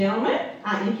Gentlemen,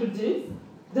 I introduce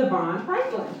Devon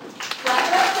Franklin. Clap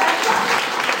it up, clap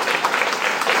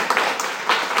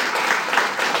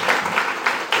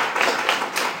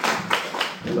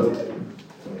Hello. it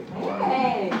up.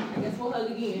 Hey, I guess we'll hug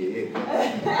again.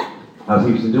 How's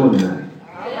Houston doing tonight?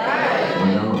 All right.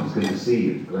 I know, it's good to see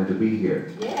you. Glad to be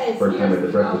here. Yes. First time at the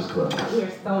Breakfast Club. We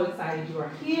are so excited you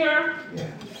are here. Yeah.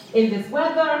 In this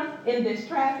weather, in this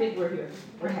traffic, we're here.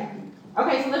 We're happy.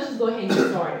 Okay, so let's just go ahead and get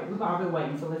started. We've all been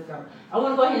waiting, so let's go. I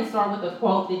want to go ahead and start with a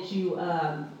quote that you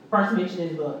first mentioned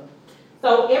in the book.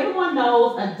 So everyone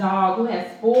knows a dog who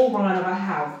has full run of a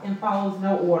house and follows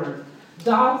no orders.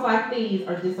 Dogs like these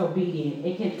are disobedient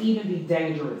and can even be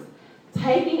dangerous.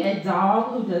 Taking a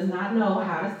dog who does not know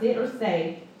how to sit or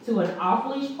stay to an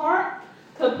off-leash park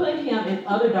could put him and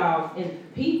other dogs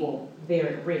and people there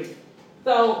at risk.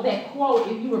 So that quote,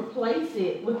 if you replace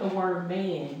it with the word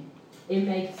man, it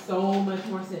makes so much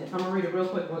more sense. I'm going to read it real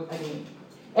quick again.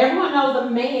 Everyone knows a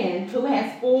man who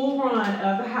has full run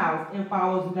of the house and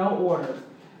follows no orders.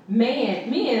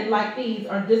 Men like these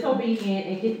are disobedient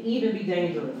and can even be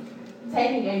dangerous.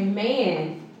 Taking a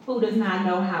man who does not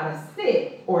know how to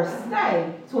sit or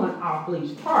stay to an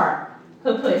off-leash park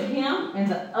could put him and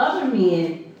the other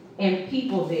men and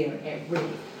people there at risk.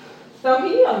 So can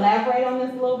you elaborate on this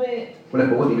a little bit? Wait a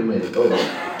minute, hold on.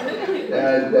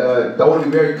 And I want to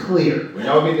be very clear. When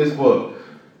y'all read this book,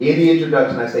 in the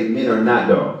introduction I say men are not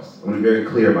dogs. I want to be very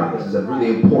clear about this. It's a really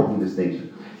important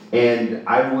distinction. And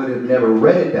I would have never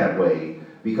read it that way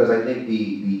because I think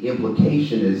the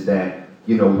implication is that,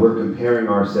 we're comparing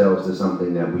ourselves to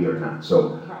something that we are not.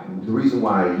 So the reason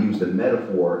why I use the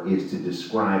metaphor is to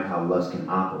describe how lust can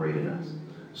operate in us.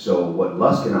 So what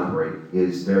lust can operate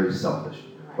is very selfish.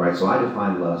 Right, so I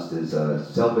define lust as a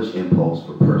selfish impulse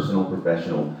for personal,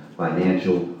 professional,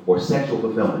 financial, or sexual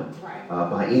fulfillment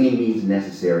by any means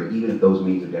necessary, even if those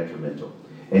means are detrimental.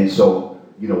 And so,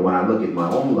 when I look at my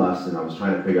own lust and I was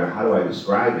trying to figure out how do I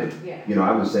describe it,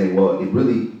 I would say, well, it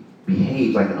really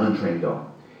behaves like an untrained dog.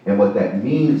 And what that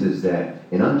means is that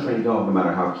an untrained dog, no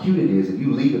matter how cute it is, if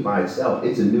you leave it by itself,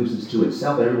 it's a nuisance to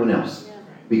itself and everyone else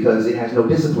because it has no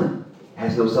discipline,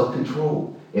 has no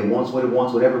self-control. It wants what it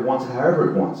wants, whatever it wants, however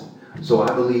it wants it. So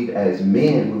I believe as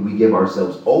men, when we give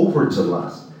ourselves over to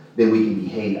lust, then we can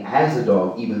behave as a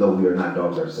dog, even though we are not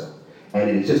dogs ourselves. And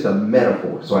it's just a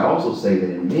metaphor. So I also say that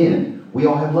in men, we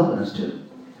all have love in us too.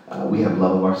 We have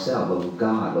love of ourselves, love of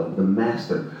God, love of the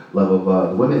master, love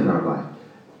of the women in our life.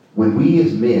 When we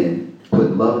as men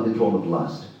put love in control of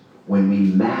lust, when we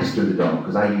master the dog,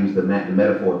 because I use the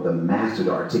metaphor of the master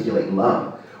to articulate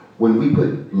love, when we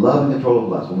put love in control of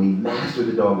lust, when we master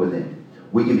the dog within,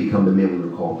 we can become the men we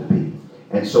were called to be.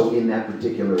 And so in that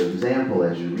particular example,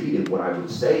 as you read it, what I would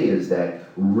say is that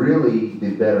really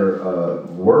the better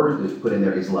word that's put in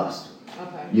there is lust.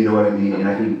 Okay. You know what I mean? And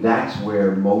I think that's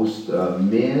where most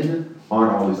men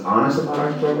aren't always honest about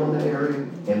our struggle in that area,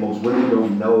 and most women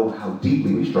don't know how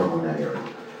deeply we struggle in that area.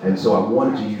 And so I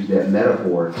wanted to use that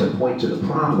metaphor to point to the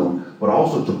problem, but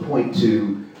also to point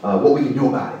to what we can do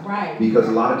about it. Right. Because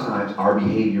a lot of times our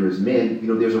behavior as men,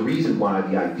 there's a reason why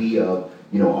the idea of,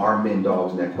 are men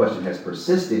dogs and that question has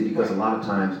persisted, because a lot of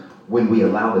times when we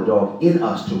allow the dog in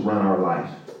us to run our life,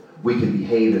 we can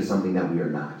behave as something that we are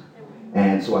not.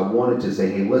 And so I wanted to say,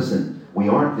 hey, listen, we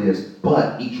aren't this,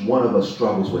 but each one of us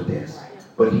struggles with this.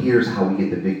 But here's how we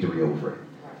get the victory over it.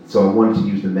 So I wanted to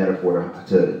use the metaphor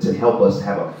to help us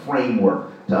have a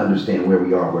framework to understand where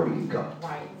we are, where we can go.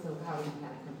 Right. So how we kind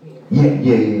of compare.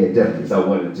 Yeah, definitely. So I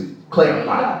wanted to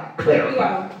clarify.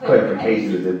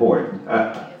 Clarification is important.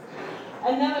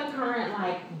 Another current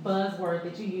buzzword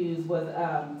that you used was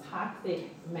toxic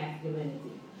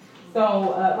masculinity.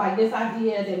 So this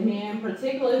idea that men,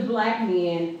 particularly black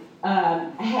men,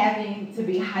 having to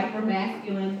be hyper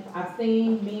masculine. I've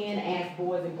seen men ask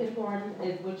boys in kindergarten,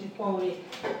 is what you quoted,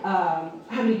 how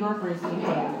many girlfriends do you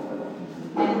have?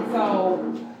 And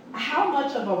so how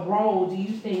much of a role do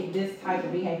you think this type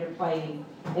of behavior plays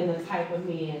in the type of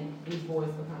men these boys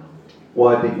become?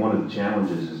 Well, I think one of the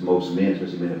challenges is most men,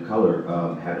 especially men of color,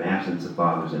 have an absence of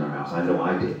fathers in our house. I know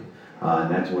I did. And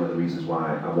that's one of the reasons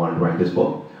why I wanted to write this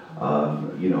book.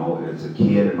 As a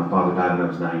kid, and my father died when I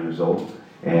was 9 years old.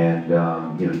 And,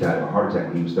 he died of a heart attack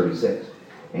when he was 36.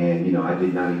 And, I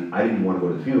didn't even want to go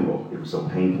to the funeral. It was so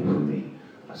painful for me.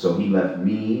 So he left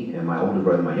me and my older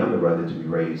brother, my younger brother, to be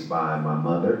raised by my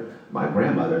mother, my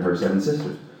grandmother, and her 7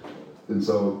 sisters. And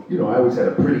so, I always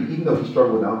had even though he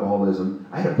struggled with alcoholism,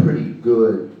 I had a pretty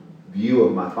good view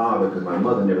of my father because my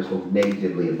mother never spoke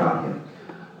negatively about him.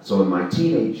 So in my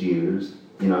teenage years,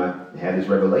 I had this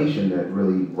revelation that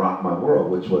really rocked my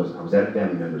world, which was I was at a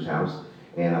family member's house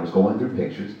and I was going through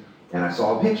pictures and I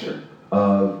saw a picture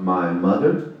of my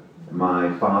mother,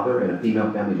 my father, and a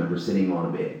female family member sitting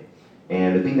on a bed.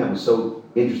 And the thing that was so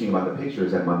interesting about the picture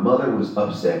is that my mother was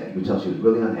upset. You could tell she was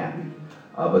really unhappy.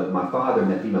 But my father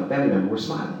and that female family member were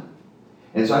smiling.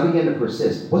 And so I began to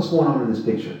persist. What's going on in this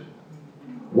picture?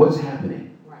 What's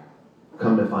happening?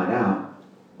 Come to find out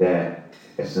that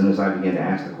as soon as I began to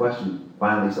ask the question,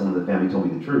 finally someone in the family told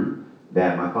me the truth,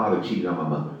 that my father cheated on my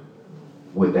mother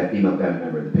with that female family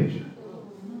member in the picture.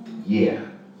 Yeah.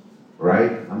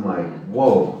 Right? I'm like,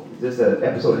 whoa, is this an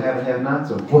episode of Have and Have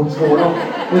Nots, or what's going on?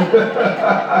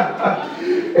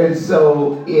 And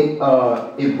so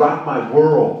it rocked my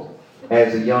world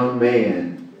as a young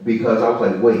man, because I was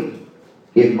like, wait,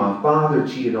 if my father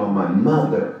cheated on my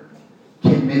mother,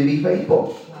 can men be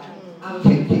faithful?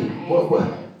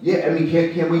 Yeah, I mean,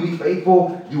 can we be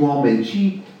faithful? Do all men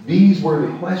cheat? These were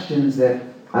the questions that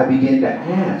I began to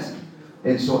ask.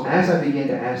 And so as I began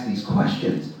to ask these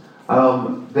questions,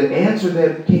 the answer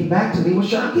that came back to me was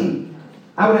shocking.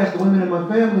 I would ask the women in my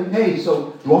family, hey,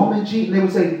 so do all men cheat? And they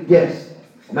would say, yes,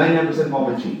 99% of all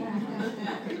men cheat.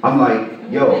 I'm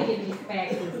like, yo.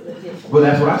 Well,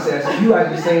 that's what I said. I said, you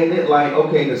guys are saying it like,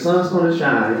 okay, the sun's going to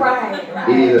shine.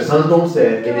 Right. The sun's going to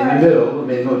set, and in the middle, the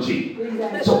men's going to cheat.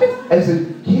 Exactly. So as a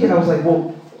kid, I was like,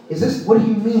 well, what do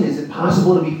you mean? Is it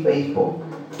possible to be faithful?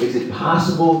 Is it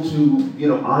possible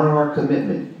to, honor our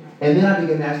commitment? And then I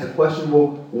began to ask the question, well,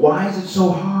 why is it so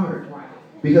hard?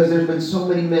 Because there's been so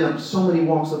many men of so many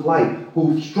walks of life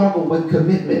who've struggled with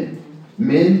commitment.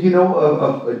 Men,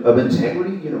 of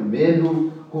integrity, men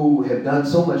who have done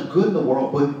so much good in the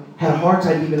world, but had a hard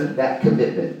time even at that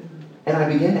commitment. And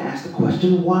I began to ask the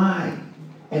question, why?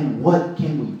 And what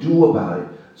can we do about it?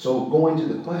 So going to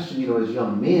the question, as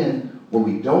young men, when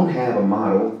we don't have a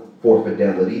model for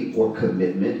fidelity or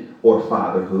commitment or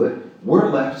fatherhood, we're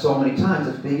left so many times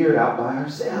to figure it out by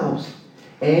ourselves.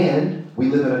 And we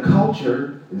live in a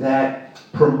culture that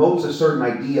promotes a certain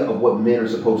idea of what men are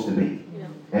supposed to be. Yeah.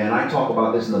 And I talk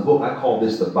about this in the book. I call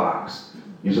this the box.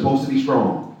 You're supposed to be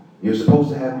strong. You're supposed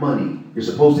to have money. You're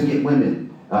supposed to get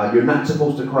women. You're not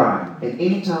supposed to cry. And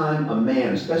anytime a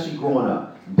man, especially growing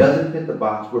up, doesn't fit the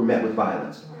box, we're met with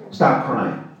violence. Stop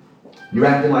crying. You're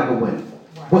acting like a wimp.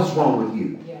 What's wrong with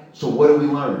you? Yeah. So what do we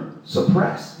learn?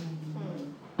 Suppress.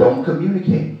 Don't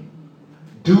communicate.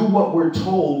 Do what we're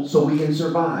told so we can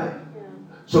survive. Yeah.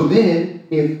 So then,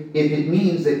 if it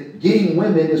means that getting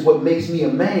women is what makes me a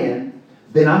man,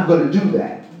 then I'm going to do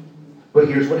that. But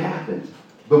here's what happens.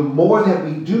 The more that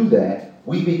we do that,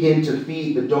 we begin to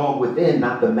feed the dog within,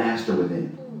 not the master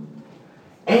within.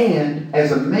 And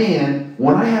as a man,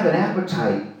 when I have an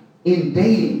appetite in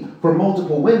dating for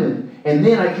multiple women, and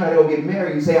then I try to go get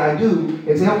married and say I do,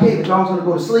 and say, okay, the dog's going to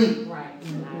go to sleep. Right.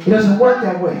 It doesn't work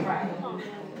that way.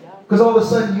 Because all of a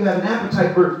sudden you have an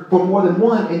appetite for more than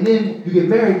one, and then you get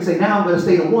married and say, now I'm going to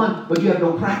stay to one, but you have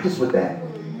no practice with that.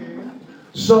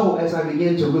 So as I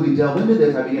began to really delve into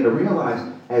this, I began to realize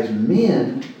as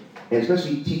men, and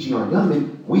especially teaching our young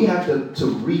men, we have to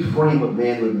reframe what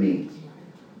manhood means.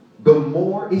 The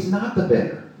more is not the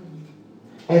better.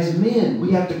 As men,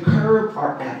 we have to curb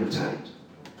our appetite.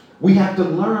 We have to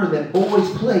learn that boys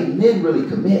play, men really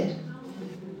commit.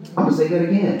 I'm going to say that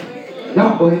again.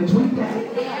 Y'all go ahead and tweet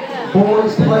that.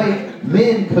 Boys play,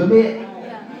 men commit.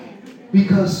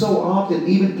 Because so often,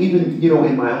 even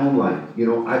in my own life,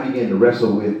 I began to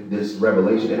wrestle with this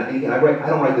revelation. And I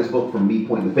don't write this book from me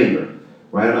pointing the finger.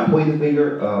 Right? I'm not pointing the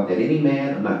finger at any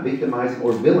man. I'm not victimizing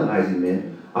or villainizing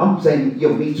men. I'm saying,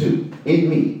 me too. In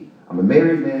me. I'm a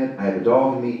married man. I have a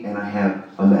dog in me, and I have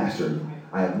a master in me.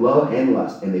 I have love and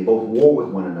lust, and they both war with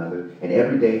one another. And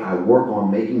every day I work on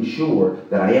making sure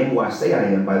that I am who I say I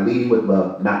am by leading with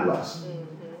love, not lust.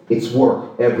 It's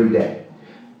work every day.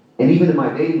 And even in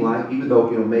my dating life, even though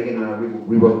Megan and I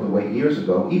rewrote the way years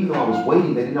ago, even though I was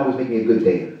waiting, they didn't always make me a good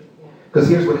dater. Because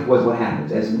here's what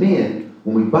happens. As men,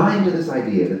 when we buy into this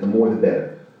idea that the more the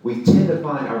better, we tend to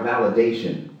find our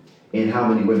validation in how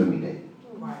many women we date.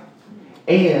 Right.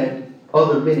 And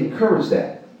other men encourage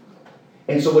that.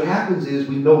 And so what happens is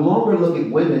we no longer look at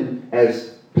women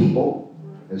as people,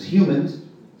 as humans,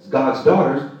 as God's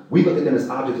daughters. We look at them as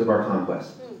objects of our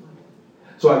conquest.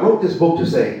 So I wrote this book to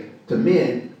say to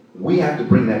men, we have to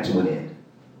bring that to an end.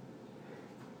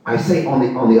 I say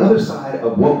on the other side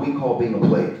of what we call being a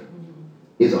player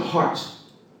is a heart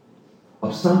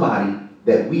of somebody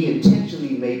that we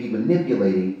intentionally may be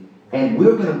manipulating, and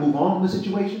we're going to move on from the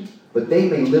situation, but they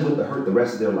may live with the hurt the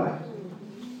rest of their life.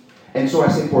 And so I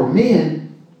say for men,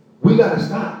 we got to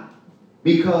stop,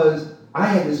 because I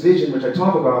had this vision, which I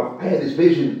talk about. I had this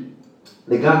vision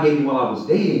that God gave me while I was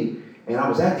dating, and I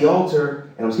was at the altar,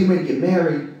 and I was getting ready to get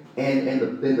married, and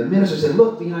the minister said,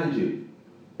 look behind you.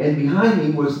 And behind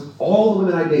me was all the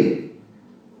women I dated.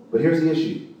 But here's the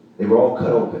issue. They were all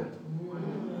cut open.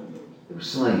 They were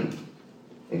slain.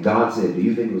 And God said, do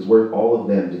you think it was worth all of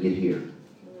them to get here?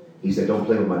 He said, don't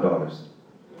play with my daughters.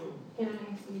 Can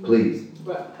I ask you? Please.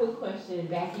 But quick question,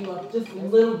 back you up just a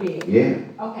little bit. Yeah.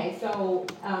 Okay, so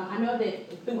I know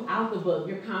that throughout the book,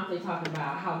 you're constantly talking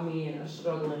about how men are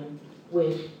struggling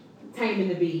with taming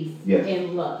the beast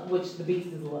and lust, which the beast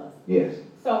is lust. Yes.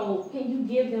 So can you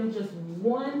give them just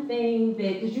one thing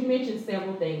that, because you mentioned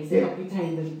several things to help you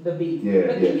tame the beast,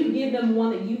 but can you give them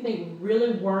one that you think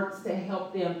really works to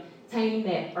help them tame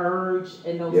that urge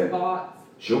and those thoughts?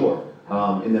 Sure.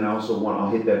 And then I also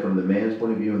I'll hit that from the man's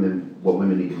point of view and then what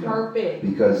women need to know. Perfect.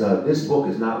 Because this book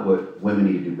is not what women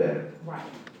need to do better. Right.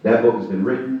 That book has been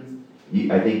written.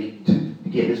 I think,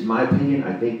 again, this is my opinion.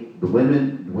 I think the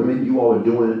women, you all are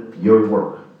doing your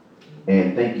work.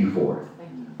 And thank you for it.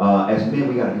 As men,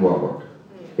 we got to do our work.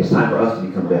 It's time for us to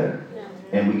become better.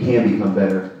 And we can become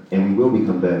better. And we will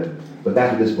become better. But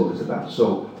that's what this book is about.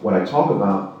 So what I talk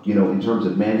about, in terms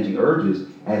of managing urges,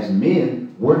 as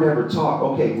men, we're never taught,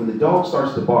 okay, when the dog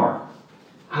starts to bark,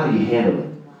 how do you handle it?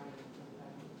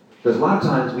 Because a lot of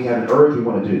times we have an urge we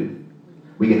want to do.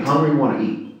 We get hungry, we want to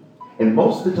eat. And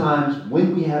most of the times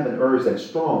when we have an urge that's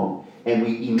strong and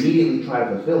we immediately try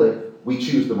to fulfill it, we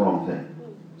choose the wrong thing.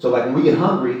 So like when we get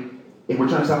hungry and we're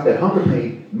trying to stop that hunger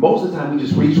pain, most of the time we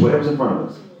just reach whatever's in front of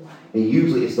us. And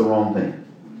usually it's the wrong thing.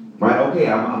 Right? Okay,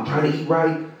 I'm trying to eat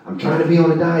right. I'm trying to be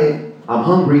on a diet. I'm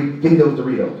hungry. Give me those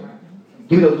Doritos.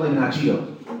 Give me those Flamin' Hot Cheetos.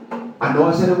 I know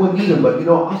I said I wouldn't eat them, but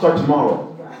I'll start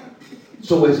tomorrow.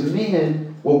 So as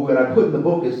men, what I put in the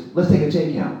book is, let's take a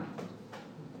 10 count.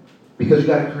 Because you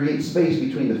got to create space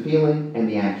between the feeling and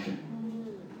the action.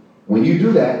 When you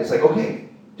do that, it's like, okay,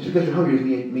 just because you're hungry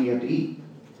doesn't mean you have to eat.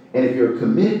 And if you're a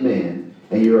committed man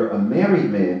and you're a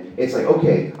married man, it's like,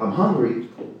 okay, I'm hungry,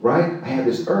 right? I have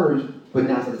this urge, but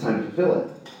now's not the time to fulfill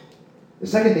it. The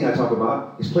second thing I talk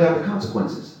about is play out the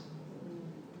consequences.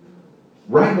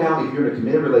 Right now, if you're in a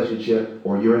committed relationship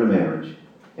or you're in a marriage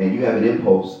and you have an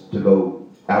impulse to go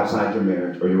outside your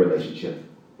marriage or your relationship,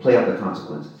 play out the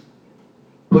consequences.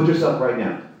 Put yourself right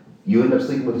now. You end up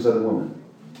sleeping with this other woman.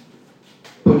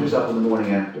 Put yourself in the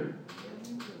morning after.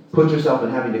 Put yourself in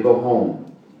having to go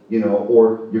home,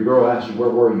 or your girl asks you, where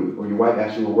were you? Or your wife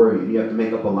asks you, where were you? And you have to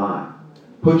make up a lie.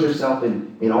 Put yourself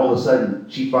in all of a sudden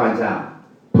she finds out.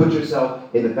 Put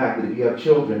yourself in the fact that if you have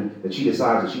children, that she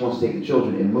decides that she wants to take the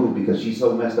children and move because she's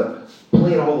so messed up.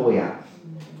 Play it all the way out.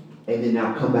 And then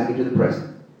now come back into the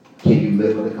present. Can you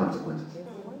live with the consequences?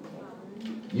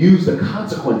 Use the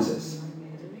consequences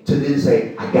to then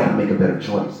say, I got to make a better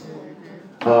choice.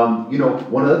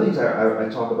 One of the things I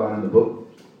talk about in the book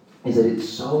is that it's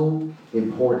so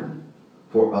important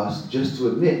for us just to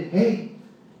admit, hey,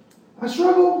 I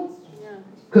struggle.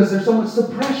 Because there's so much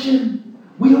suppression.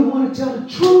 We don't want to tell the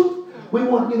truth. We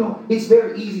want, it's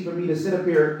very easy for me to sit up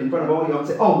here in front of all y'all and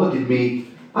say, oh, look at me.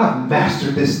 I've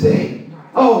mastered this thing.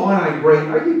 Oh, aren't I great?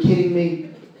 Are you kidding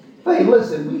me? Hey,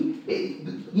 listen,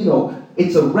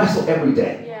 it's a wrestle every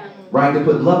day, right? To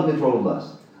put love in control of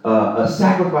lust, a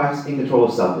sacrifice in control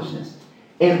of selfishness.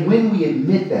 And when we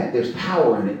admit that, there's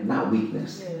power in it, not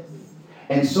weakness.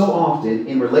 And so often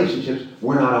in relationships,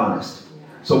 we're not honest.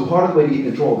 So part of the way to get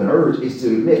control of an urge is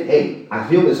to admit, hey, I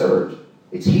feel this urge.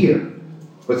 It's here.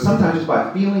 But sometimes just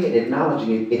by feeling it and acknowledging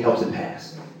it, it helps it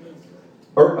pass.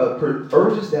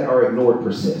 Urges that are ignored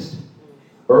persist.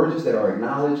 Urges that are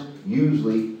acknowledged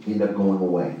usually end up going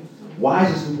away. Why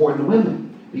is this important to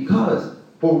women? Because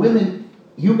for women,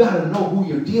 you got to know who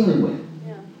you're dealing with.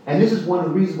 And this is one of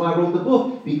the reasons why I wrote the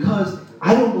book, because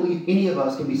I don't believe any of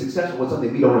us can be successful with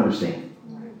something we don't understand.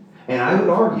 And I would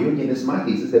argue, again, this is my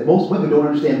thesis, that most women don't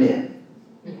understand men.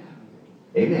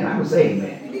 Amen. I would say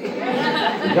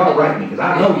amen. Y'all write me, because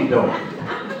I know you don't.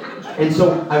 And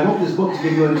so I wrote this book to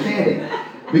give you understanding.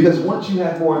 Because once you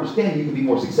have more understanding, you can be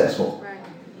more successful.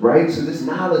 Right? So this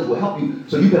knowledge will help you.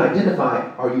 So you can identify,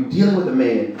 are you dealing with a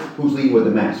man who's leading with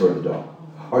the master or the dog?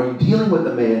 Are you dealing with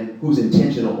a man who's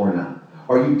intentional or not?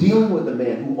 Are you dealing with a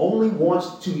man who only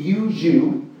wants to use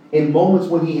you in moments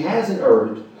when he has an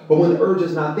urge, but when the urge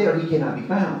is not there, he cannot be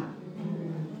found?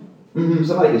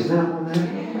 Somebody can snap on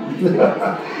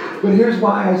that. But here's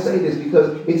why I say this,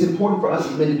 because it's important for us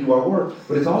as men to do our work,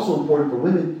 but it's also important for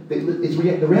women.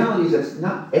 The reality is that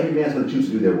not every man's going to choose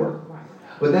to do their work.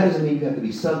 But that doesn't mean you have to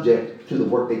be subject to the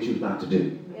work they choose not to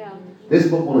do. This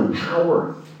book will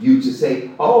empower you to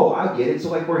say, oh, I get it. So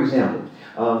like, for example,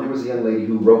 there was a young lady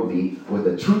who wrote me with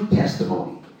a truth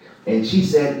testimony. And she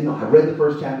said, I read the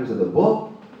first chapters of the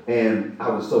book, and I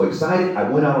was so excited, I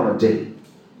went out on a date.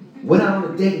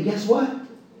 And guess what?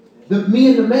 Me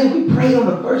and the man, we prayed on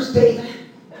the first date.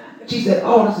 She said,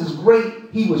 oh, this is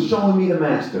great. He was showing me the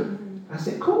master. I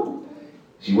said, cool.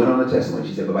 She went on the testimony.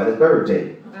 She said, but by the third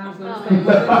date,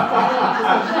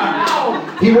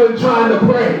 he wasn't trying to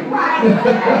pray.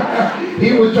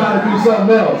 He was trying to do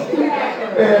something else.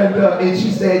 And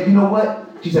she said, you know what?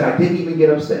 She said, I didn't even get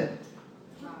upset.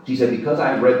 She said, because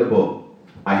I read the book,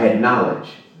 I had knowledge.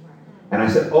 And I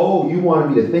said, oh, you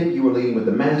wanted me to think you were leading with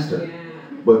the master.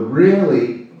 But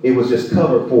really, it was just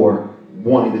cover for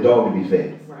wanting the dog to be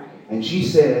fed. And she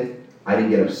said, I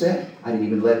didn't get upset. I didn't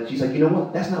even let, she's like, you know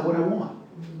what? That's not what I want.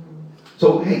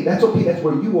 So, hey, that's okay. That's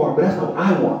where you are, but that's not what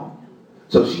I want.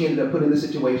 So she ended up putting the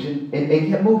situation and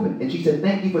kept moving. And she said,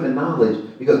 thank you for the knowledge,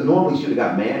 because normally she would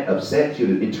have got mad, upset, she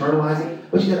would have internalized it.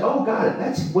 But she said, oh, God,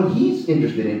 that's what he's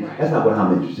interested in. That's not what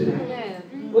I'm interested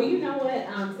in. Well, you know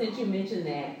what? Since you mentioned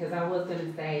that, because I was going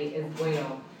to say as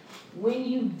well, when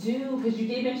you do, because you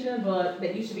did mention in the book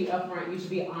that you should be upfront, you should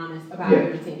be honest about your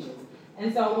intentions.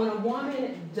 And so when a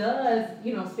woman does,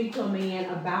 speak to a man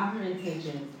about her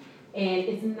intentions, and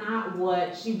it's not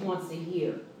what she wants to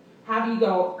hear, how do you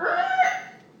go,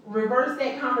 reverse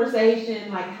that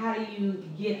conversation? Like, how do you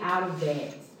get out of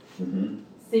that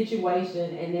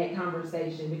situation and that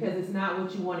conversation? Because it's not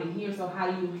what you want to hear, so how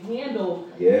do you handle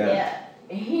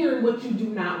hearing what you do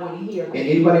not want to hear? And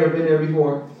anybody ever been there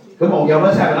before? Come on, y'all,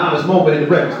 let's have an honest moment in the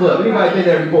Breakfast Club. Anybody been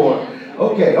there before?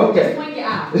 Okay. Swing your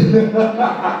eye.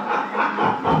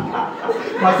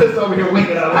 My sister over here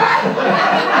winking at us.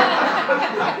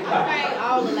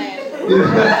 All the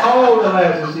laughs. All the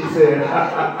laughs, she said.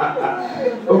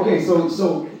 Okay,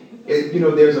 so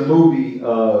there's a movie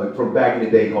from back in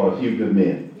the day called A Few Good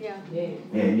Men.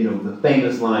 And the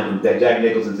famous line that Jack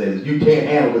Nicholson says, "You can't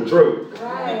handle the truth."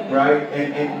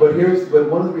 Right? But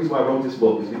one of the reasons why I wrote this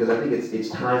book is because I think it's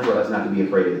time for us not to be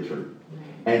afraid of the truth.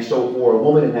 And so for a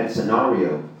woman in that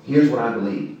scenario, here's what I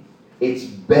believe. It's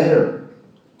better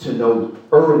to know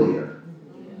earlier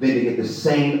than to get the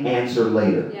same answer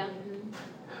later.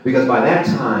 Because by that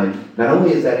time, not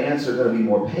only is that answer going to be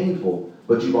more painful,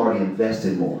 but you've already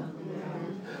invested more.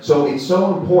 So it's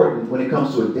so important when it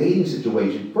comes to a dating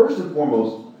situation. First and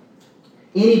foremost,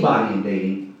 anybody in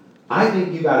dating, I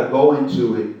think you got to go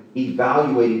into it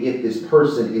evaluating if this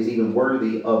person is even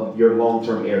worthy of your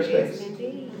long-term airspace.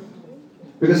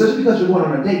 Because just because you're going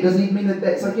on a date doesn't even mean that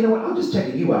it's like, you know what, I'm just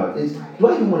checking you out. Do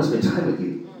I even want to spend time with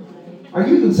you? Are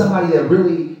you even somebody that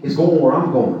really is going where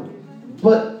I'm going?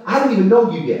 But I don't even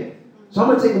know you yet. So I'm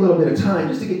going to take a little bit of time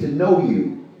just to get to know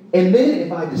you. And then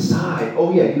if I decide,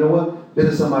 oh yeah, you know what, this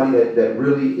is somebody that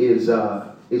really is,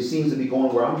 it seems to be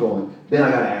going where I'm going, then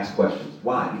I got to ask questions.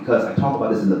 Why? Because I talk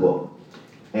about this in the book.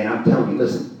 And I'm telling you,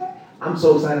 listen, I'm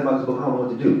so excited about this book, I don't know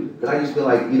what to do. Because I just feel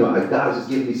like, God has just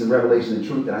given me some revelation and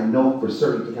truth that I know for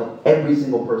certain can help every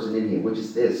single person in here, which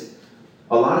is this.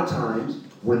 A lot of times,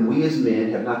 when we as men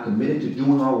have not committed to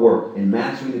doing our work and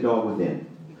mastering the dog within,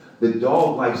 the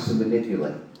dog likes to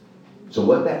manipulate. So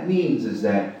what that means is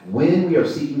that when we are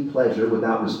seeking pleasure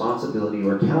without responsibility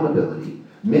or accountability,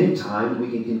 many times we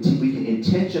can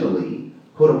intentionally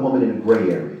put a woman in a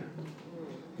gray area.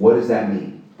 What does that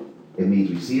mean? It means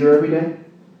we see her every day,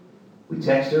 we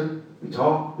text her, we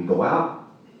talk, we go out,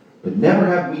 but never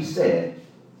have we said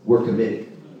we're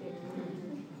committed.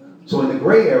 So in the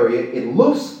gray area, it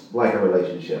looks like a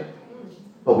relationship,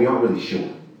 but we aren't really sure.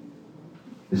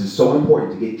 This is so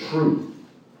important to get truth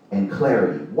and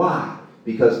clarity. Why?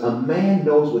 Because a man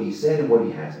knows what he said and what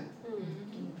he hasn't.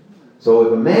 So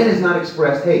if a man has not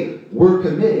expressed, hey, we're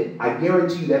committed, I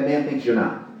guarantee you that man thinks you're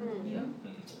not.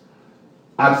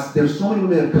 There's so many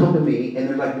women that have come to me and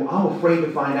they're like, well, I'm afraid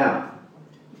to find out.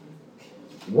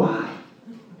 Why?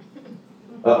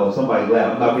 Uh-oh, somebody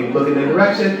laughed. I'm not even looking in the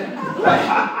direction.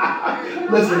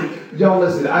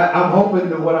 Listen, I'm hoping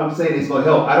that what I'm saying is going to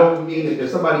help. I don't mean that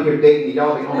there's somebody here dating and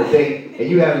y'all be on a date and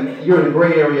you're in a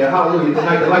gray area. Hallelujah.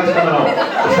 Tonight the light's coming on.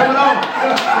 It's coming on.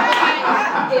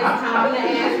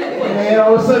 And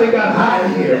all of a sudden it got hot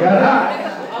in here. Got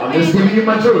hot. I'm just giving you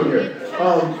my truth here.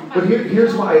 But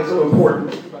here's why it's so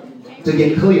important to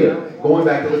get clear, going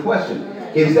back to the question,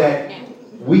 is that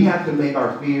we have to make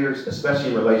our fears, especially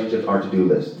in relationships, our to-do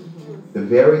list. The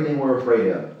very thing we're afraid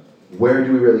of. Where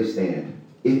do we really stand?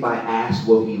 If I ask,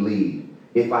 will he leave?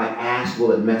 If I ask,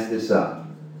 will it mess this up?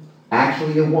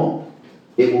 Actually, it won't.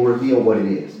 It will reveal what it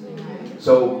is.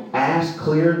 So ask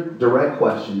clear, direct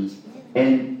questions,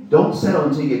 and don't settle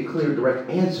until you get clear, direct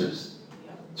answers.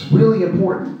 It's really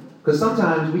important, because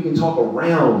sometimes we can talk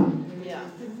around.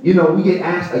 We get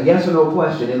asked a yes or no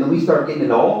question, and then we start getting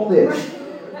into all this.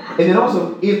 And then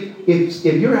also, if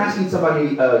you're asking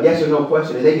somebody a yes or no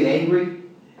question and they get angry,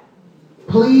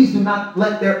 please do not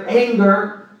let their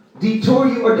anger detour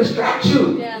you or distract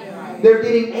you. Yeah. They're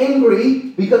getting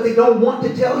angry because they don't want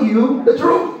to tell you the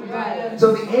truth. Right.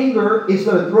 So the anger is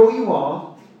going to throw you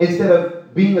off instead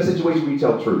of being a situation where you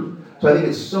tell truth. So I think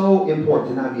it's so important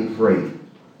to not be afraid.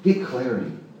 Get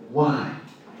clarity. Why?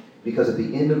 Because at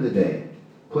the end of the day,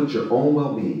 put your own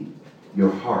well-being,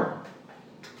 your heart,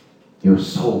 your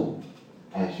soul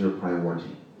as your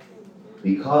priority.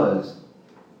 Because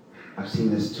I've seen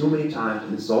this too many times,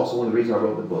 and this is also one of the reasons I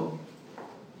wrote the book.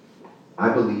 I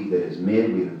believe that as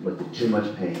men, we've inflicted too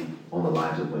much pain on the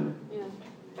lives of women. Yeah.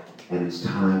 And it's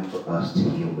time for us to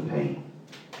heal the pain.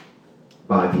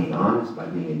 By being honest, by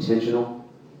being intentional.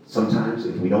 Sometimes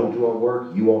if we don't do our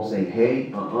work, you all saying,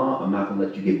 hey, I'm not going to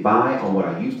let you get by on what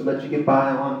I used to let you get by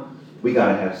on. We got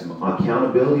to have some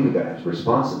accountability, we got to have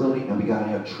responsibility, and we got to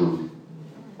have truth.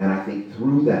 And I think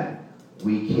through that,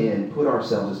 we can put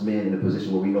ourselves as men in a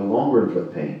position where we no longer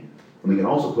inflict pain. And we can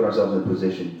also put ourselves in a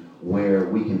position where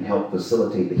we can help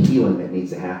facilitate the healing that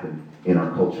needs to happen in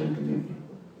our culture and community.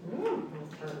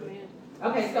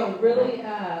 Okay, so really,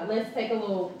 let's take a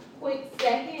little quick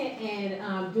second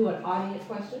and do an audience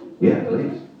question. Yeah,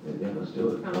 please. Yeah, let's do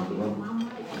it.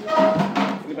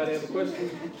 Anybody have a question?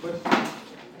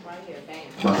 Right here, bam.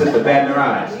 My sister batting her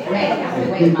eyes.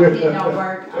 Wait, my pen don't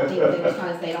work. I think they were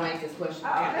trying to say don't ask this question.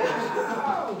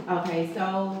 Okay,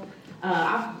 so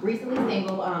I'm recently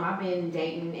single. I've been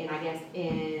dating, and I guess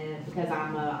because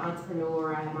I'm an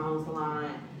entrepreneur, I have my own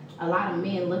salon. A lot of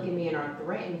men look at me and are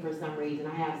threatened for some reason.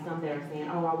 I have some that are saying,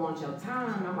 "Oh, I want your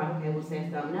time." I'm like, "Okay, we'll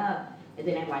set something up," and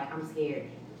then they're like, "I'm scared."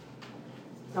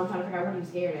 So I'm trying to figure out what are you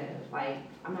scared of? Like,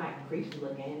 I'm not creepy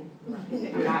looking.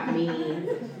 I'm not mean.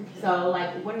 So,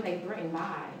 like, what are they threatened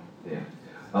by? Yeah.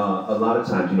 A lot of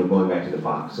times, going back to the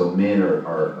box, so men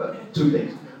are two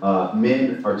things.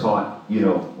 Men are taught,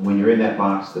 when you're in that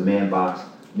box, the man box,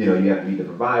 you have to be the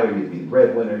provider, you have to be the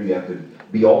breadwinner, you have to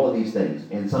be all of these things.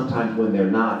 And sometimes when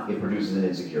they're not, it produces an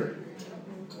insecurity.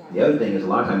 The other thing is a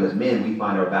lot of times as men, we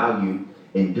find our value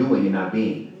in doing and not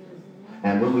being.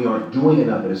 And when we aren't doing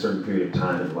enough at a certain period of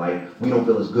time in life, we don't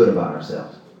feel as good about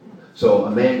ourselves. So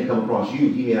a man can come across you,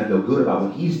 he may not feel good about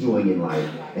what he's doing in life,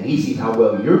 and he sees how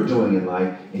well you're doing in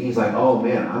life, and he's like, oh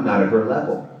man, I'm not at her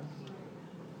level.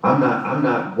 I'm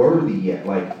not worthy yet.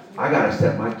 Like, I gotta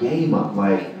step my game up.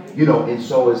 Like, and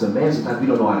so as a man, sometimes we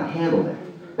don't know how to handle that.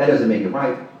 That doesn't make it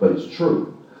right, but it's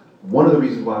true. One of the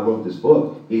reasons why I wrote this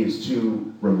book is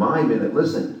to remind men that,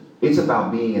 listen, it's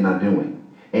about being and not doing.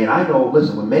 And I know,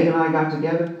 listen, when Megan and I got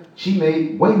together, she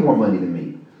made way more money than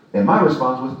me. And my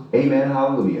response was, amen,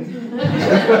 hallelujah.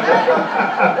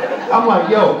 I'm like,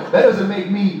 yo, that doesn't make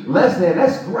me less than.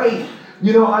 That's great.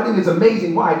 I think it's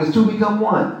amazing. Why? Because two become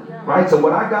one. Right? So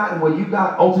what I got and what you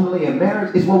got ultimately in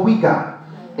marriage is what we got.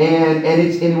 And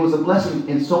it was a blessing,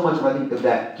 and so much of I think of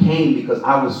that came because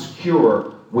I was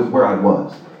secure with where I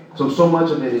was. So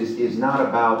much of it is not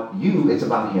about you, it's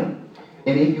about him.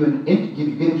 And if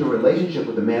you get into a relationship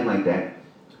with a man like that,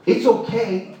 it's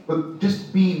okay, but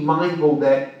just be mindful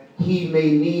that he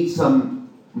may need some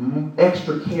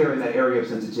extra care in that area of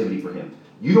sensitivity for him.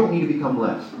 You don't need to become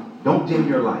less. Don't dim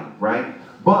your light, right?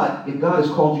 But if God has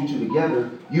called you two together,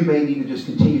 you may need to just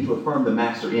continue to affirm the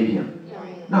master in him.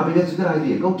 No, but that's a good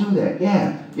idea. Go do that.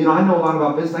 Yeah. I know a lot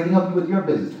about business. I can help you with your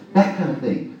business. That kind of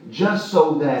thing. Just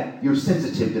so that you're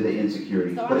sensitive to the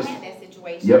insecurity. So I had that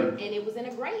situation, yep. And it was in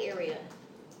a gray area.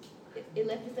 It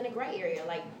left us in a gray area.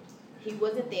 Like, he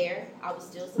wasn't there. I was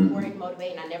still supporting,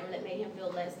 motivating. I never made him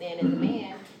feel less than as a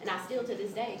man. And I still, to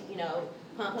this day,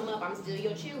 pump him up. I'm still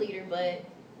your cheerleader, but...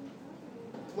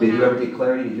 Did you ever get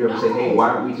clarity? Did you ever say, hey, why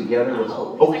aren't we together?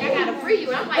 No. He's like, I gotta free you.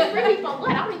 And I'm like, free me from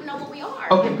what? I don't even know what we are.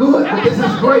 Okay, good. But this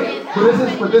is great.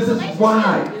 But this is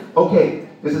why. Okay,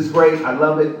 this is great. I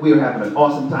love it. We are having an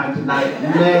awesome time tonight.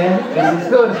 Man, this is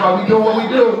good. That's why we do what we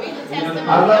do.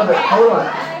 I love it. Hold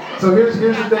on. So here's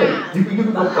the thing. You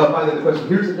can go find the question.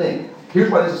 Here's the thing.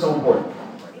 Here's why this is so important.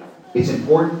 It's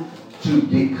important to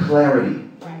get clarity.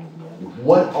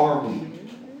 What are we?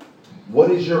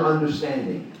 What is your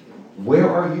understanding? Where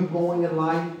are you going in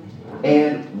life?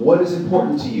 And what is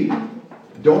important to you?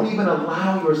 Don't even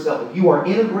allow yourself, if you are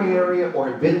in a gray area or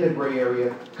have been in a gray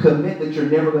area, commit that you're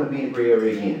never going to be in a gray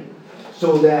area again.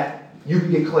 So that you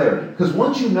can get clarity. Because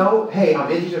once you know, hey,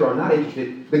 I'm interested or I'm not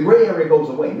interested, the gray area goes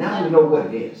away. Now you know what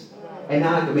it is. And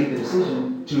now I can make the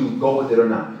decision to go with it or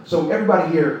not. So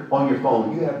everybody here on your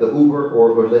phone, you have the Uber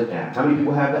or Lyft app. How many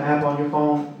people have the app on your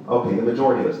phone? Okay, the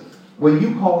majority of us. When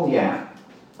you call the app,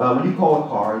 when you call a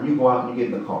car and you go out and you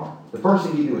get in the car, the first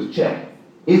thing you do is check,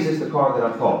 is this the car that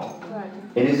I've called?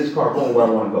 And is this car going where I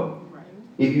want to go?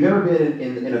 If you've ever been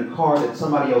in a car that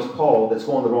somebody else called that's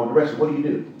going the wrong direction, what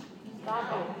do?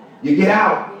 You get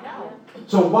out.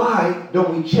 So why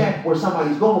don't we check where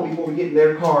somebody's going before we get in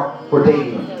their car for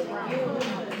dating?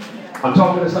 I'm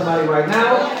talking to somebody right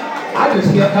now. I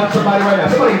just help somebody right now.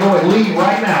 Somebody go and leave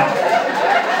right now.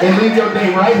 And leave your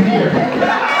day right here.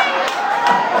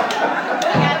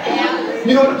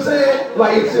 You know what I'm saying?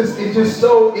 Like it's just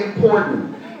so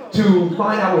important to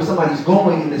find out where somebody's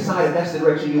going and decide if that's the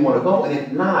direction you want to go. And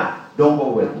if not, don't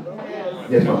go with them.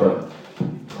 Yes, my brother.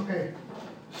 Okay.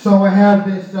 So I have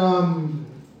this, I'm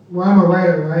a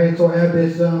writer, right? So I have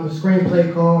this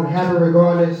screenplay called Have It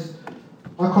Regardless.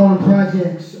 I call them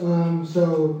projects.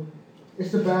 So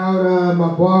it's about a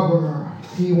barber.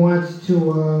 He wants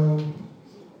to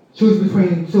choose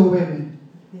between two women.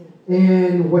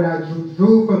 And what I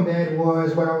drew from that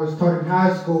was what I was taught in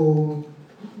high school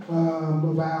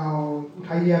about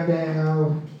how you have to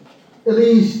have at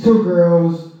least two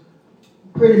girls,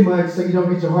 pretty much, so you don't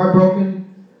get your heart broken.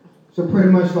 So pretty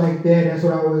much like that, that's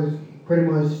what I was pretty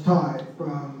much taught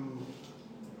from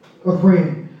a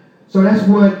friend. So that's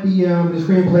what the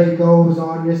screenplay goes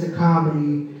on. It's a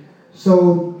comedy.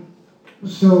 So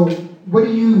what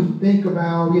do you think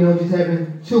about, just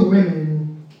having two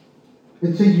women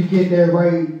until you get that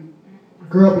right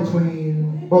girl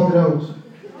between both of those?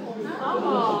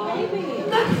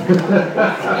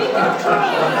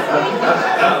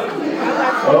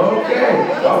 Okay,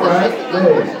 all right.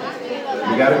 Hey,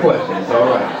 you got a question, it's all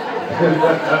right.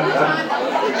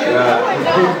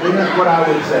 Here's what I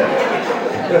would say.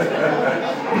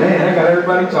 Man, I got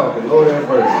everybody talking. Lord have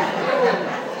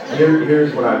mercy.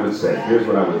 Here's what I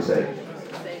would say.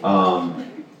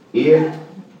 If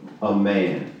a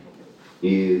man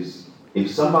if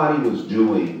somebody was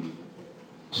doing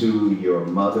to your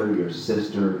mother, your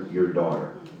sister, your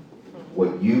daughter,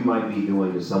 what you might be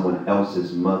doing to someone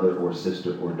else's mother or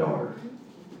sister or daughter,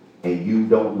 and you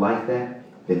don't like that,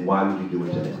 then why would you do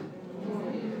it to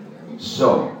them?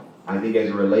 So, I think as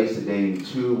it relates to dating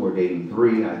 2 or dating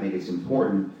 3, I think it's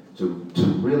important to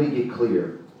really get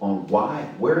clear on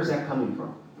where is that coming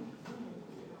from?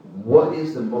 What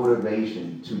is the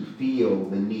motivation to feel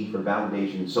the need for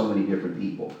validation in so many different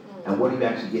people? And what are you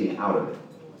actually getting out of it?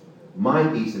 My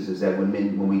thesis is that when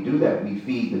we do that, we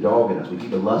feed the dog in us, we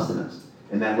feed the lust in us.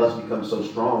 And that lust becomes so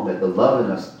strong that the love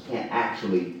in us can't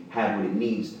actually have what it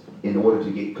needs in order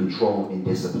to get control and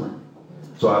discipline.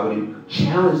 So I would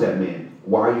challenge that man,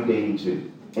 why are you dating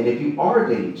 2? And if you are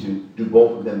dating 2, do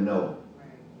both of them know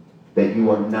that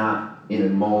you are not in a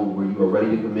mode where you are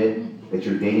ready to commit, that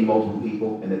you're dating multiple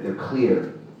people, and that they're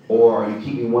clear? Or are you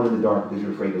keeping one in the dark because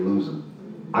you're afraid to lose them?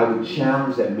 I would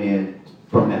challenge that man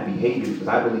from that behavior, because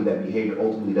I believe that behavior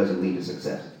ultimately doesn't lead to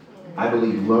success. I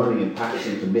believe learning and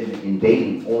practicing commitment in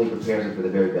dating only prepares him for the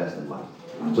very best in life.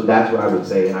 So that's what I would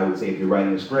say. And I would say if you're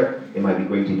writing a script, it might be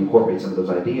great to incorporate some of those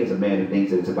ideas. A man who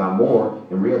thinks that it's about more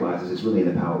and realizes it's really in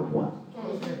the power of one.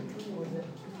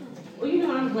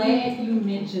 Well, I'm glad you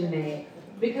mentioned that.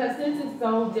 Because since it's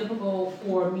so difficult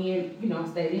for men,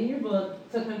 stated in your book,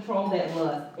 to control that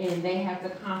lust, and they have to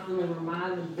constantly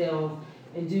remind themselves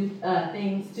and do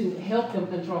things to help them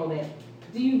control that.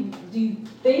 Do you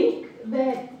think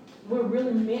that we're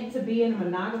really meant to be in a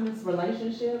monogamous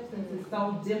relationship since it's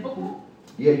so difficult?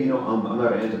 Yeah, I'm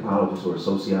not an anthropologist or a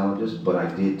sociologist, but I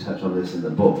did touch on this in the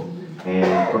book.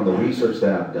 And from the research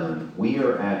that I've done, we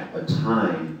are at a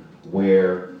time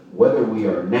where whether we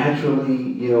are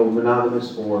naturally,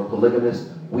 monogamous or polygamous,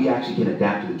 we actually can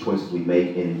adapt to the choices we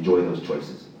make and enjoy those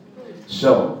choices.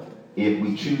 So, if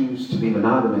we choose to be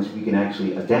monogamous, we can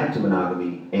actually adapt to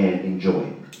monogamy and enjoy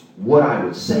it. What I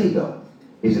would say, though,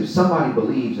 is if somebody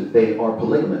believes that they are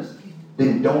polygamous,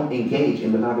 then don't engage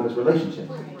in monogamous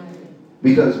relationships.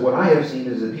 Because what I have seen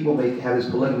is that people may have this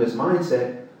polygamous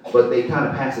mindset, but they kind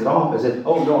of pass it off as if,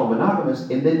 oh no, I'm monogamous,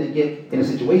 and then they get in a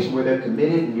situation where they're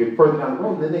committed and you're further down the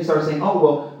road, and then they start saying, oh,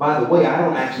 well, by the way, I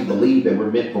don't actually believe that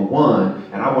we're meant for one,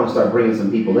 and I want to start bringing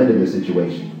some people into this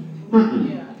situation.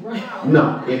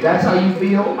 No, if that's how you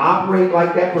feel, operate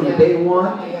like that from the day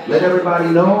one, let everybody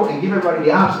know, and give everybody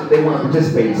the option if they want to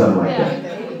participate in something like that.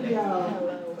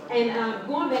 And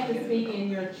going back to speaking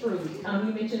your truth,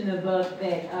 you mentioned in the book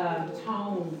that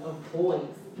tone of voice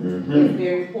is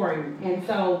very important. And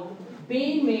so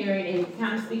being married and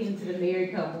kind of speaking to the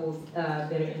married couples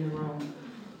that are in the room,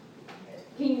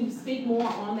 can you speak more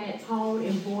on that tone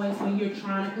and voice when you're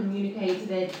trying to communicate to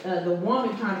that, the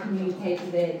woman trying to communicate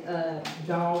to that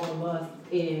dog or lust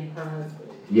in her husband?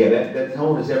 Yeah, that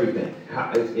tone is everything.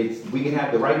 We can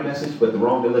have the right message, but the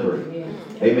wrong delivery. Yeah.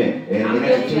 Amen. And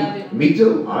that's me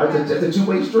too. All right, that's a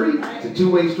two-way street. It's a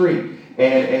two-way street.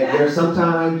 And there's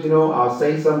sometimes, I'll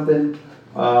say something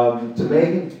to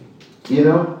Megan,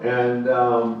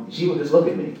 and she will just look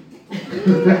at me.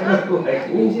 Like,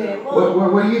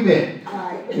 where you been?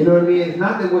 You know what I mean? It's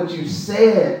not that what you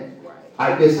said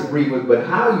I disagree with, but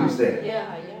how you said it.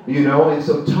 Yeah. You know, and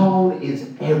so tone is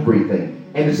everything.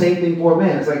 And the same thing for a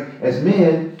man. It's like, as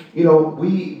men, you know,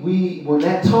 we when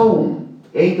that tone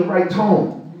ain't the right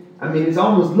tone, I mean, it's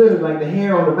almost literally like the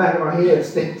hair on the back of our head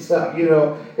stands up, you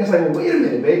know. It's like, well, wait a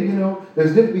minute, baby, you know.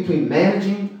 There's a difference between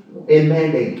managing and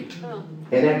mandating.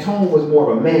 And that tone was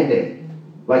more of a mandate.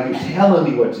 Like you're telling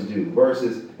me what to do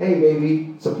versus, hey,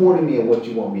 baby, supporting me in what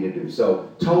you want me to do.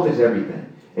 So tone is everything.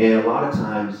 And a lot of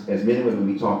times, as men and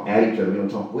women, we talk at each other. We don't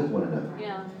talk with one another.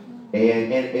 Yeah.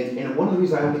 And one of the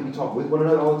reasons I don't think we talk with one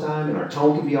another all the time and our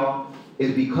tone can be off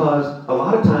is because a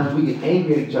lot of times we get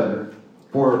angry at each other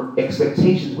for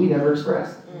expectations we never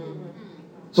expressed.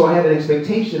 So I have an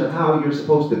expectation of how you're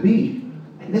supposed to be,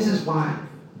 and this is why,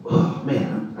 oh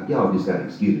man, y'all just got to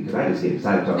excuse me because I just get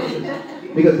excited talking about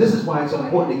this. Because this is why it's so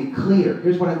important to get clear.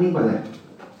 Here's what I mean by that.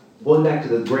 Going back to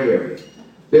the gray area.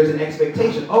 There's an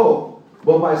expectation, well,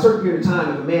 by a certain period of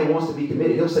time, if a man wants to be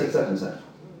committed, he'll say such and such.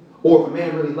 Or if a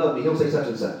man really loves me, he'll say such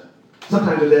and such.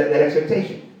 Sometimes there's that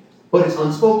expectation, but it's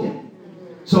unspoken.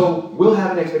 So we'll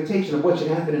have an expectation of what should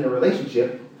happen in a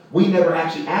relationship. We never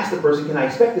actually ask the person, can I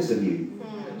expect this of you?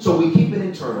 So we keep it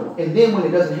internal, and then when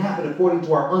it doesn't happen according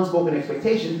to our unspoken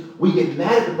expectation, we get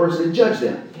mad at the person and judge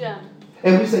them. Yeah.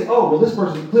 And we say, oh, well, this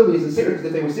person clearly isn't serious,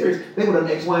 because if they were serious, they would have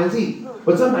done X, Y, and Z.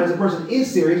 But sometimes the person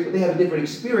is serious, but they have a different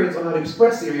experience on how to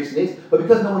express seriousness. But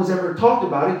because no one has ever talked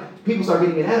about it, people start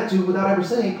getting an attitude without ever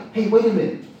saying, hey, wait a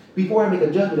minute. Before I make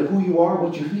a judgment of who you are,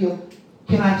 what you feel,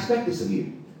 can I expect this of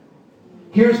you?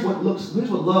 Here's what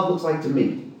love looks like to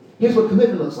me. Here's what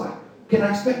commitment looks like. Can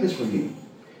I expect this from you?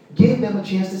 Give them a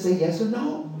chance to say yes or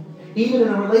no. Even in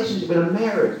a relationship, in a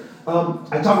marriage.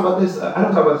 I talk about this, I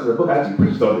don't talk about this in the book, I actually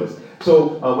preached on this.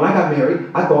 So when I got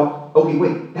married, I thought, okay,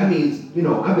 wait, that means,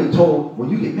 I've been told when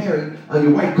you get married,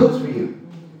 your wife cooks for you.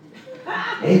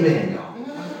 Amen, y'all.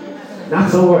 Not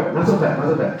so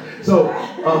fast. So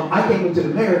I came into the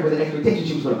marriage with an expectation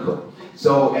she was going to cook.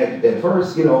 So at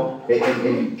first, and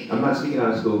I'm not speaking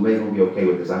out of school, Meg's going to be okay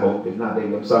with this, I hope. If not,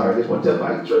 baby, I'm sorry. I just want to tell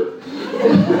everybody the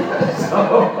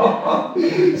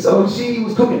truth. So she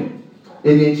was cooking.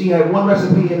 And then she had one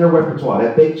recipe in her repertoire,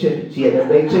 that baked chicken. She had that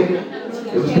baked chicken.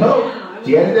 It was dope.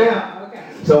 She had it down.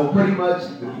 So pretty much,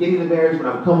 the beginning of the marriage, when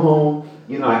I would come home,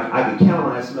 I could count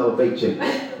on that smell of baked chicken.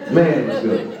 Man, it was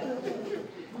good.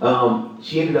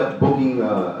 She ended up booking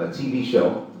a TV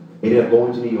show. Ended up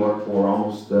going to New York for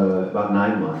almost about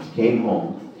 9 months. Came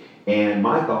home. And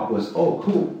my thought was, oh,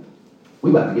 cool. We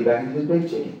about to get back into this baked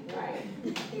chicken.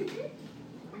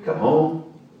 Come home.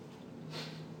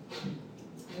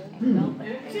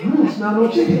 Smell no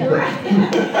chicken.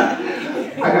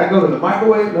 I got to go to the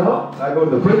microwave? No. I go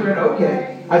to the refrigerator?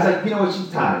 Okay. I was like, you know what? She's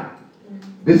tired.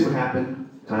 This would happen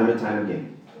time and time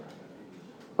again.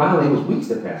 Finally, it was weeks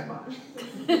that passed by.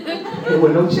 There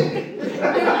was no chicken.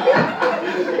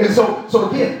 And so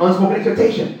again, unspoken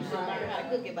expectation.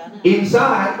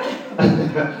 Inside,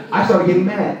 I started getting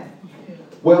mad.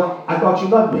 Well, I thought you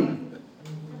loved me.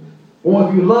 Well,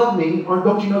 if you love me,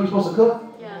 don't you know you're supposed to cook?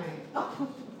 Yeah.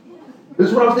 This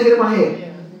is what I was thinking in my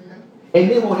head. And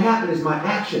then what happened is my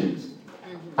actions,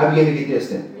 I began to get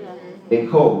distant and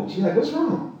cold. And she's like, what's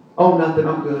wrong? Oh, nothing,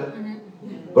 I'm good.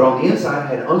 But on the inside, I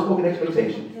had an unspoken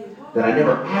expectation that I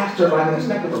never asked her if I had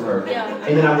expected from her. Yeah.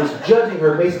 And then I was judging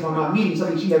her based upon my meeting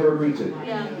something she never agreed to.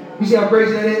 Yeah. You see how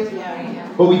crazy that is? Yeah.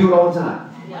 But we do it all the time.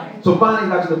 Yeah. So finally it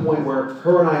got to the point where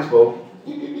her and I spoke,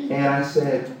 and I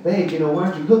said, babe, why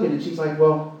aren't you cooking? And she's like,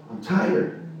 well, I'm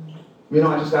tired.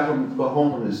 I just got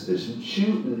home from this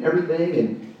shoot and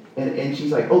everything, and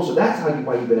she's like, oh, so that's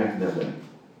why you've been acting that way.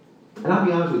 And I'll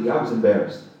be honest with you, I was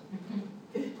embarrassed.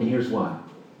 And here's why.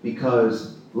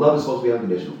 Because love is supposed to be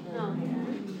unconditional.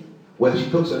 Whether she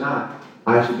cooks or not,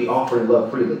 I should be offering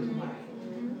love freely.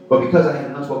 But because I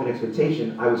had an unspoken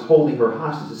expectation, I was holding her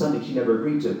hostage to something she never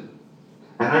agreed to.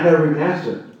 And I never even asked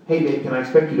her, hey babe, can I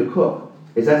expect you to cook?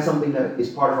 Is that something that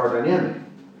is part of our dynamic?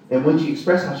 And when she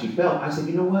expressed how she felt, I said,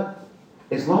 you know what?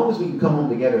 As long as we can come home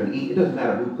together and eat, it doesn't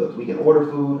matter who cooks. We can order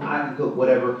food, I can cook,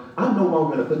 whatever. I'm no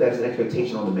longer going to put that as an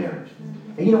expectation on the marriage.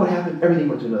 And you know what happened? Everything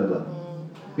went to another level.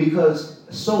 Because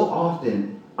so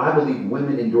often, I believe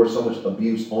women endure so much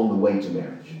abuse on the way to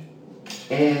marriage.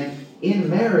 And in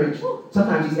marriage,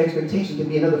 sometimes these expectations can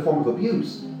be another form of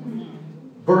abuse.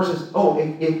 Versus, oh,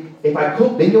 if I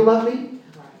cook, then you'll love me?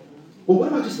 Well, what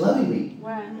about just loving me?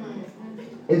 Right.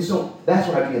 And so that's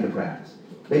what I began to practice.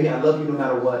 Baby, I love you no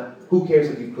matter what. Who cares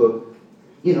if you cook?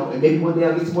 And maybe one day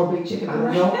I'll get some more baked chicken. I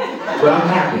don't know. But I'm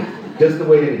happy, just the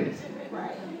way it is.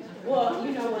 Right. Well,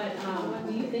 you know what?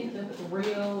 Do you think the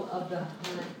thrill of the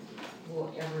hunt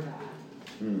will ever die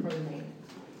Mm. for the man?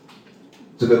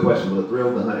 It's a good question. Will the thrill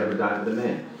of the hunt ever die for the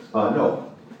man? No.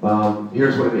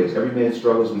 Here's what it is. Every man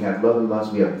struggles. We have love and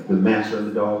lust. We have the master and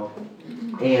the dog.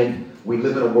 And we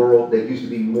live in a world that used to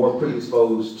be more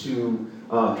predisposed to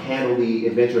handle the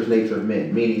adventurous nature of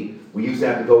men. Meaning, we used to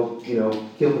have to go,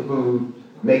 kill the food,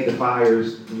 make the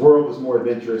fires. The world was more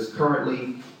adventurous.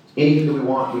 Currently, anything that we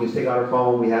want, we can take out our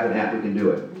phone. We have an app. We can do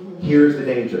it. Here's the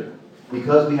danger.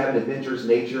 Because we have an adventurous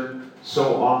nature,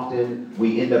 so often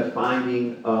we end up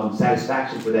finding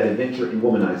satisfaction for that adventure in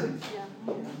womanizing.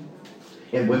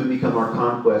 And women become our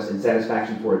conquest and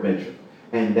satisfaction for adventure.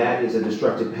 And that is a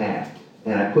destructive path.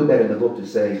 And I put that in the book to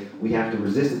say we have to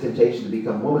resist the temptation to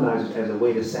become womanizers as a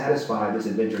way to satisfy this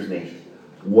adventurous nature.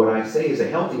 What I say is a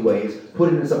healthy way is put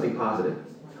it into something positive.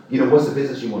 What's the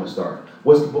business you want to start?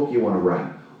 What's the book you want to write?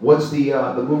 What's the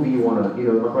movie you want to,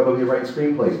 my brother will be writing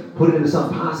screenplays. Put it into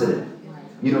something positive.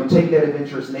 Take that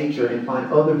adventurous nature and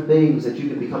find other things that you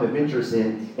can become adventurous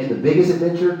in. And the biggest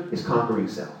adventure is conquering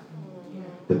self.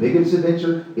 The biggest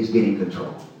adventure is getting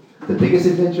control. The biggest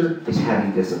adventure is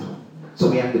having discipline. So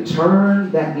we have to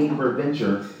turn that need for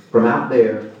adventure from out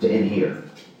there to in here.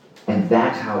 And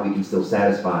that's how we can still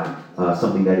satisfy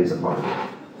something that is a part of it.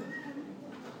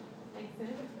 Makes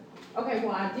sense. Okay,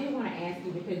 well, I did want to ask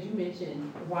you because you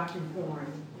mentioned watching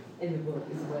porn in the book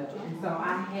as well. And so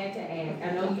I had to ask,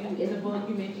 I know you in the book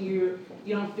you mentioned you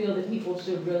don't feel that people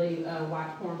should really watch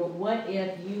porn, but what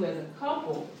if you as a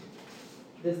couple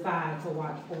decide to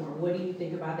watch porn? What do you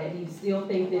think about that? Do you still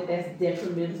think that that's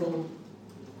detrimental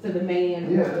to the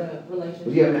man or the relationship?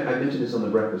 Well, yeah, I mentioned this on the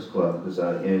Breakfast Club because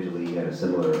Angela had a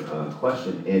similar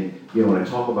question. And, when I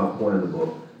talk about porn in the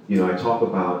book, I talk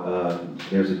about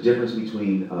there's a difference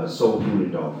between soul food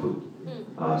and dog food.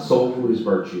 Soul food is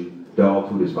virtue, dog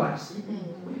food is vice.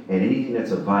 And anything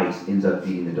that's a vice ends up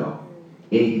feeding the dog.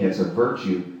 Anything that's a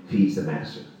virtue feeds the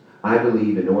master. I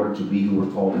believe in order to be who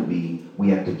we're called to be, we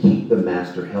have to keep the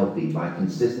master healthy by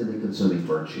consistently consuming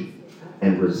virtue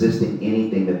and resisting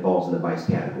anything that falls in the vice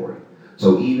category.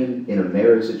 So even in a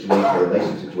marriage situation, a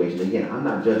relationship situation, again, I'm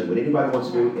not judging what anybody wants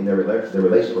to do in their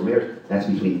relationship or marriage. That's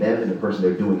between them and the person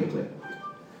they're doing it with.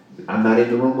 I'm not in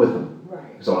the room with them.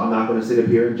 So I'm not going to sit up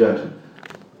here and judge them.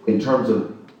 In terms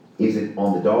of, is it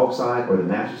on the dog side or the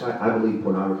master side? I believe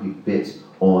pornography fits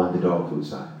on the dog food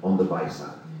side, on the vice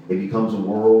side. It becomes a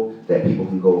world that people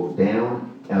can go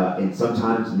down, and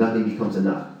sometimes nothing becomes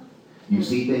enough. You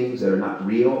see things that are not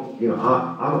real.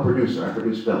 I'm a producer. I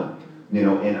produce film.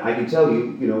 And I can tell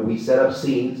you, we set up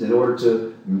scenes in order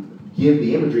to give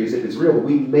the imagery as if it's real, but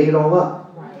we made it all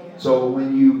up. So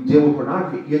when you deal with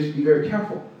pornography, you have to be very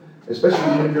careful, especially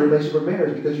even in your relationship or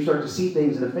marriage, because you start to see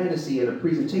things in a fantasy and a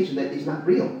presentation that is not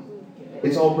real.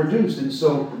 It's all produced. And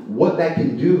so what that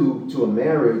can do to a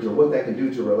marriage or what that can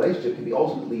do to a relationship can be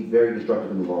ultimately very destructive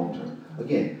in the long term.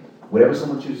 Again, whatever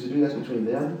someone chooses to do, that's between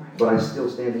them. But I still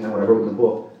stand behind what I wrote in the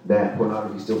book, that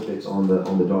pornography still fits on the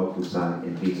dog food side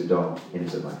and feeds a dog and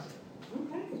its advice.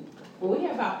 Okay. Well, we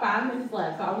have about 5 minutes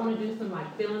left, so I want to do some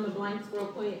fill in the blanks real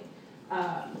quick.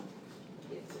 All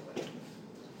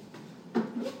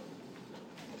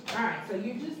right, so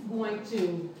you're just going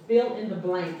to fill in the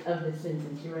blank of the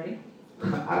sentence. You ready?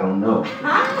 I don't know.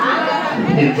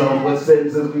 Depends on what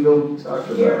sentences we go to talk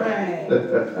about. You're right.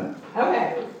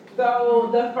 Okay, so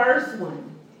the first one.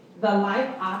 The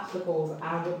life obstacles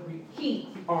I would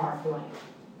keep are blank.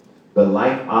 The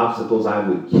life obstacles I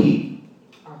would keep.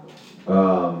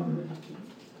 Are blank.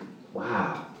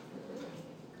 Wow.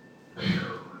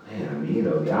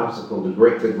 Man, the obstacle, the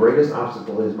greatest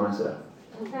obstacle is myself.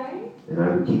 Okay. And I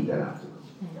would keep that obstacle.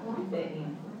 I like that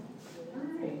answer. All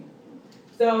right.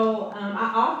 So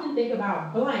I often think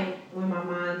about blank when my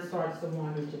mind starts to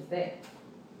wander to sex.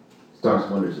 Starts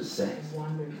wondering to sex.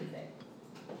 Wander to sex.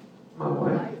 My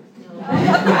wife.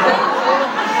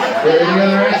 Any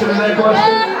other answer to that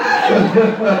question?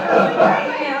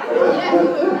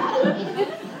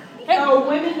 So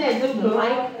women that do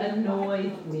blank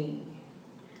annoys me.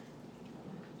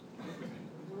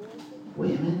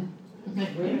 Women?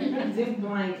 Women that do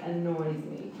blank annoys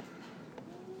me.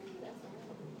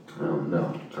 I don't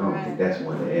know. I don't think that's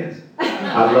one to answer.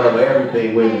 I love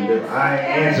everything women do. I ain't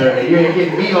answering it. You ain't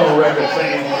getting me on record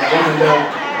saying women don't.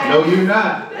 No, you're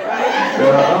not.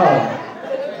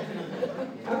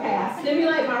 Okay, I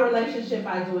stimulate my relationship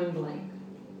by doing blank.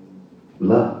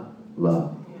 Love.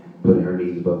 Putting her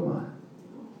needs above mine.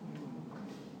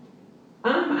 I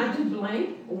do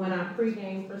blank when I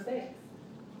pregame for sex.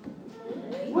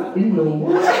 What in the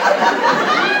world?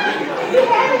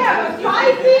 Yeah,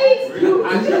 spicy.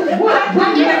 What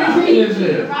magazine is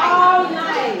this? All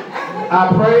night. I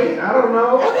pray? I don't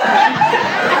know.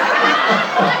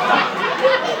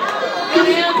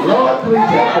 please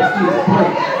help us, Jesus,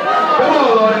 please. Come on,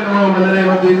 Lord, in the room, in the name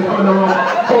of Jesus. Come in the room.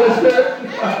 Holy Spirit.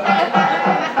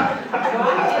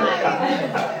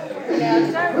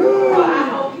 Well, I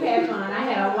hope you had fun. I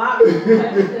had a lot of questions. I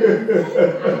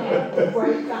had a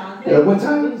great time. Yeah, what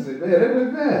time is it? Man, that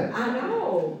was bad. I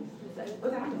know.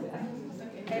 What time is it?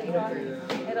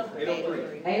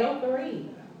 8:03.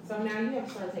 So now you have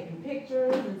to start taking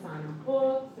pictures and signing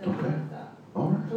books and all that stuff.